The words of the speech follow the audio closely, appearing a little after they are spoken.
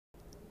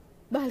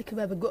bahalka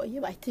baaba go-aya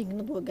I think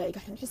nadwa gaayga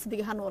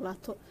xisbiga han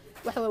walaato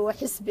waxa waa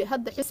xisbi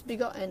hadda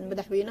xisbiga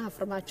madaxweynaha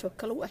farmaajo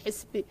kale waa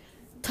xisbi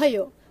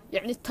tayo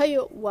yani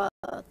tayo waa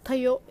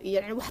tayo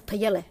yani wax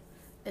tayo leh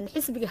in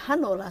xisbiga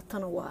han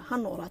walaatana waa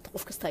han walaato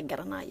qof kasta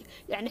garanaayo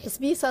yani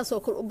xisbiyisaas oo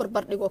kale u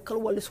barbar dhigo kale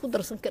waa la isku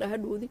darsan karaa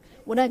hadhoodi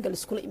wanaaga la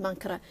isku iimaan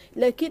karaa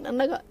laakiin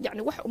annaga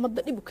yani wax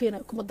umada dhib u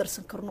keenay kuma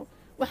darsan karno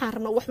waxaan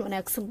rabnaa wax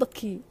wanaagsan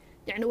dadkii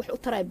يعني wax u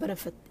taray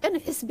benefit in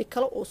xisbi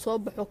kale oo soo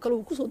baxo kale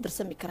uu ku soo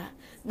darsami karaa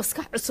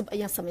maskax cusub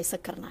ayaan samaysan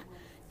karnaa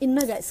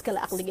inaga iskala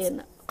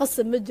aqligeena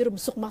qasab ma jiro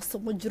musuq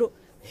maasuq ma jiro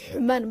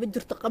xumaan ma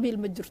jirto qabiil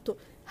ma jirto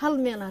hal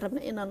meel aan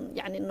rabnaa inaan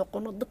yani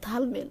noqono dad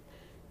hal meel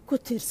ku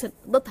tiirsan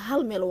dad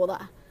hal meel wada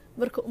ah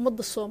marka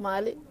umada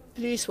Soomaali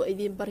please waa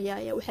idin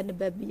baryaaya waxana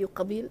baabiyo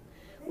qabiil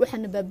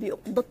waxana baabiyo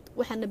dad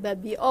waxana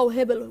baabiyo oo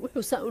hebel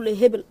wuxuu saan u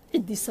leeyahay hebel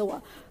cidiisa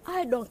waa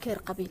I don't care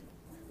qabiil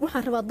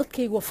waxaan rabaa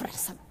dadkaygu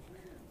faraxsan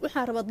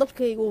waxaan rabaa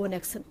dadkaygu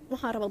wanaagsan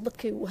waxaan rabaa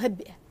dadkaygu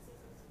habi ah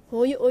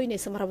hooyo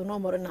ooynaysa maraba noo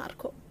mar inaan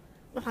arko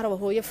waxaan rabaa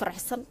hooyo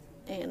faraxsan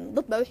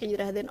dad baa waxay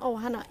yiraahdeen oo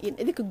hana in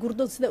idinka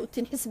gurdoon sida u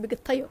tiin xisbiga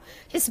tayo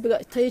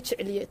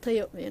jeceliye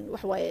tayo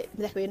wax waaye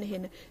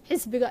madaxweynaheena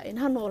xisbiga in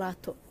ha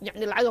noolaato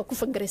yani lacag ku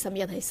fangareysa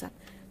miyad haysan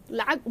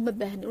lacag uma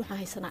baahnin waxaan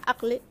haysanaa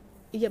aqli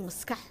iyo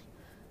maskax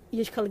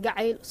iyo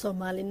kalgacayl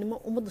Soomaalinimo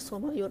umada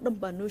Soomaaliya oo dhan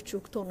baa noo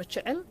joogto oo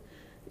jecel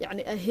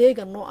yani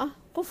aheega noo ah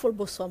qof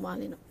walba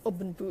Soomaalina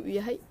open buu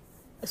yahay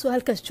soo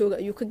halkaas jooga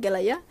ayuu ka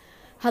galaya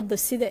hadda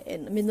sida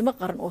midnimo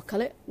qaran oo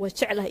kale waa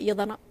jecelahay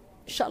iyadana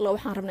insha Allah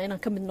waxaan rabnaa inaan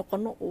ka mid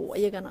noqono oo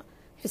iyagana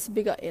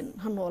xisbiga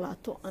ha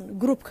noolaato aan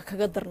groupka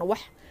kaga darno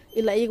wax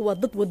ilaa iyaga waa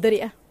dad wadari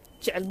ah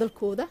jecel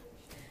dalkooda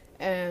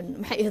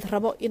maxay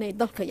rabo inay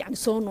dalka yani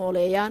soo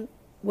nooleeyaan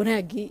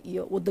wanaagii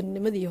iyo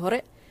wadanimadii hore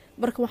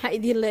marka waxaan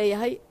idin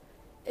leeyahay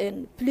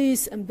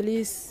please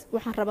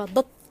waxaan rabaa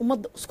dad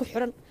umada isku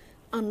xiran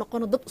aan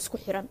noqono dad isku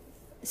xiran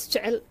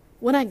isjecel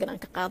wanaagan aan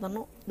ka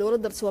qaadano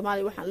dawladda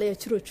Soomaaliya waxaan leeyahay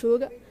jiro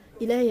jooga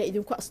ilaahay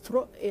idinku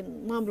astro in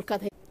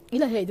maamulkaad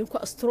ilaahay idinku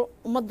astro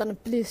umadana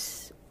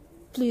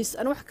please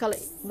ana wax kale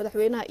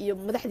madaxweynaha iyo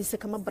madaxdiisa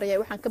kama baryay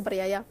waxaan ka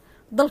baryayaa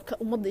dalka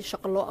umada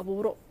shaqo loo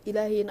abuuro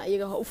ilaahayna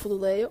ayaga ha u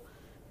fududeeyo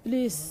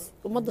please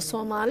umada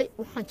Soomaali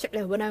waxaan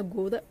jeclahay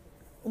wanaagooda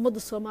umada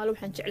Soomaali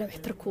waxaan jeclahay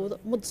waxtarkooda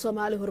umada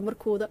Soomaali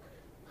horumarkooda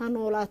ha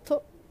noolaato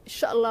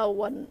insha Allah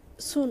waan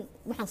soon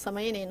waxaan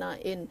sameynaynaa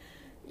in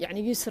يعني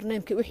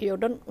username كي وحي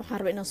ودن waxaan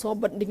rabaa inaan soo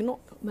bandhigno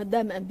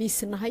maadaama aan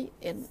biisinahay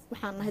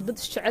waxaan nahay dad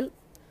shacab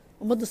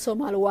umada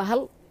Soomaali waa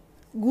hal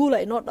guul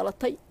ay noo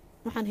dhalatay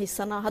waxaan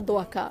haysanaa hadda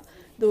waa ka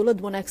dawlad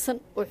wanaagsan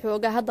oo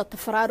xooga hadda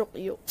tafaraaruq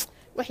iyo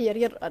wax yar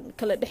yar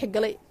kala dhex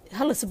galay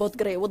hal sabot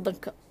gareey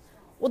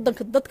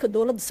wadanka dadka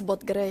dawladda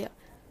sabot gareeya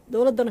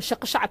dawladana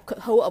shaqo shacabka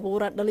ha u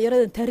abuuraan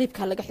dhalinyarada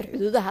taariibka laga xir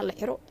xuduudaha la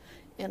xiro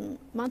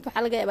maanta waxa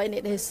laga yaabaa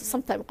inay dhahays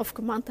sometimes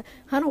qofka maanta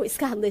hana way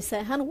iska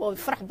hadlaysaa hana waa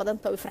farax badan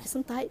tahay way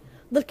faraxsan tahay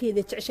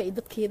dalkeeda jeceshay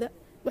dadkeeda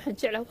waxaan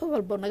jeclahay wax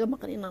walba naga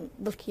maqan inaan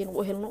dalkeena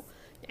u helno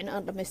yani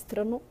aan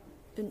dhameystirano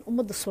in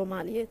umada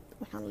Soomaaliyeed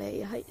waxaan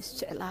leeyahay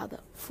isjeclaada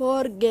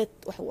forget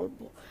wax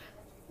walba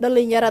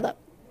dhalinyarada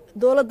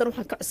dawladdan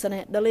waxaan ka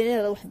codsanayaa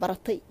dhalinyarada wax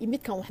baratay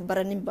midkan wax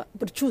baraninba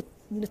barjuud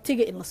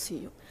natiga in la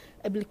siiyo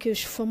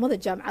application formada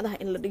jaamacadaha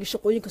in la dhigo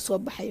shaqooyinka soo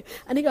baxayo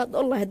aniga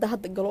Allah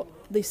hadda galo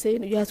they say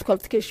you have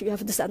qualification you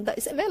have this and that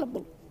is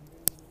available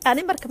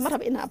ani marka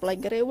maraba in apply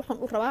gareeyo waxaan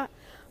u rabaa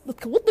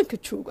dadka wadanka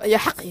jooga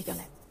ayaa xaq iga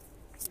leh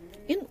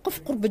in qof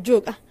qurba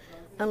joog ah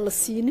aan la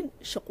siinin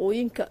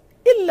shaqooyinka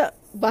illa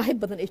baahi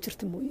badan ay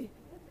jirto mooyee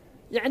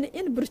يعني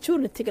in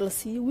opportunity la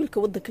siiyo wiilka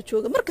wadanka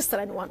jooga markasta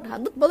aan waan dhahaa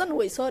dad badan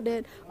way soo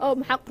dhaheen oo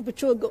maxaa qurba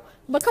jooga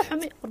ma ka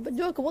xumi qurba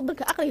jooga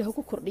wadanka aqliga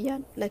ku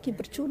kordhiyaan laakiin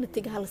opportunity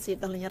ga la siiyo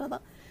dhalinyarada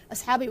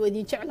asxaabay way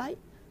idin jeclahay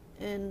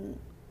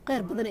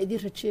qeyr badan idin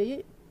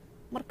rajeeyay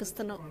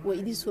markastana way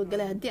idin soo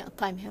galay hadii aan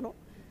time helo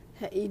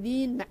ha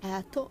idin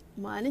macaato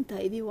maalinta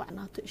idin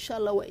wacnaato insha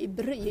Allah waa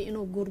ibri iyo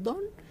inuu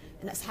gurdoon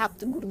in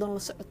asxaabta gurdoon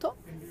la socoto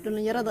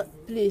dhalinyarada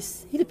please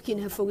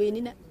hilibkiina ha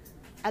fogeynina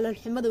على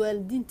الحمد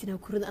والدينتنا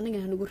كرد أنا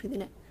جه نقول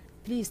ردنا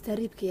بليز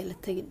تريب كي لا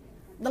تجين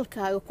ضلك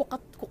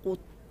كقط كقوت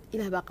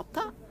إله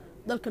بقطع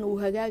ضلك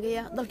نوها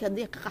جاية ضلك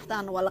دقيقة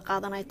قحطان ولا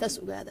قاضنا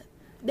يتسوق هذا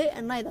ده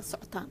النايد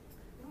السعطان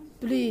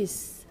بليز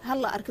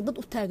هلا أركضت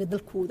وتاج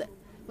ضلك وده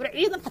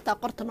ورعيدا حتى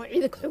قرطنا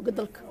عيدك حوق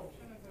ضلك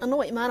أنا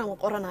وإيمانا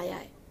وقرنا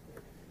ياي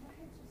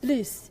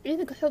بليز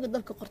عيدك حوق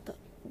ضلك قرطة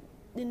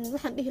لأن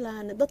نحن به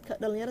لأن ضدك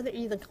لأن يرد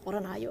عيدك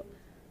قرنا يو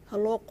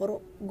هلا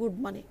قرو good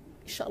money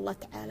إن شاء الله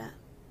تعالى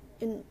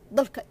in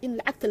dalka in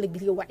lacagta la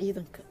geliyo waa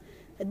ciidanka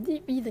hadii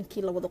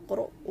ciidankii la wada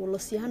qoro oo la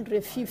sii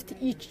 150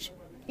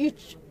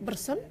 each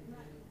person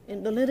in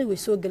dhalinyarada way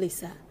soo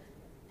galaysaa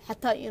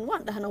xataa in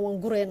waan dhahna waan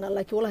gureena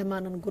laakiin wallahi ma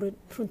aanan gurin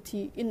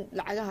runtii in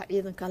lacagaha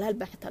ciidanka hal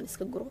baa xataa la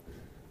iska guro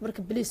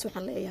marka police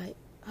waxaan leeyahay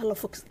hala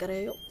focus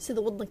gareeyo sida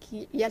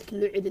wadankii ciyaalka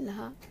loo celin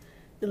lahaa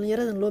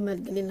dhalinyaradan loo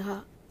maalgelin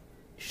lahaa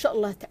insha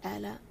Allah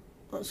taala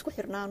aan isku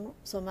xirnaano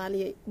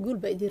Soomaaliya guul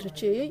baa idin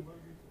rajeeyay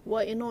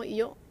waa inoo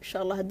iyo insha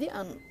Allah hadii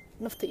aan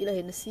nafta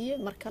ilaahay nasiye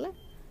markale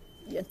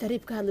iyo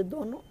tariib ka hadli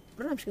doono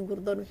barnaamijka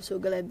gurdoon wuxuu soo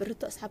galaya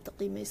berrito asxaabta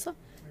qiimaysa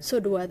soo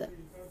dhawaada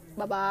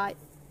babaay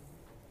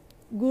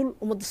guul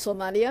ummadda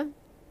Soomaaliya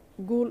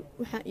guul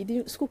waxaan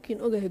idin isku kiin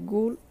ogahay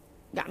guul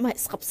gacmaha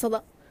isqabsada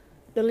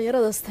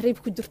dhalinyaradaas tariib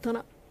ku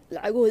jirtana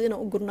lacagooda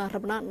inaan u gurnaa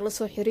rabnaa nala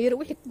soo xiriir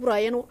wixii ku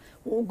guraayana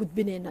waan u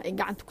gudbinaynaa in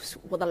gacanta ku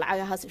wada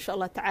lacagahaas insha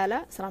Allah tacaala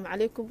assalaamu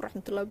calaykum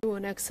waraxmatullaahi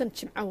wanaagsan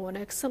jimco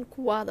wanaagsan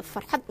kuwaada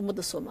farxad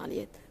ummadda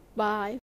Soomaaliyeed bye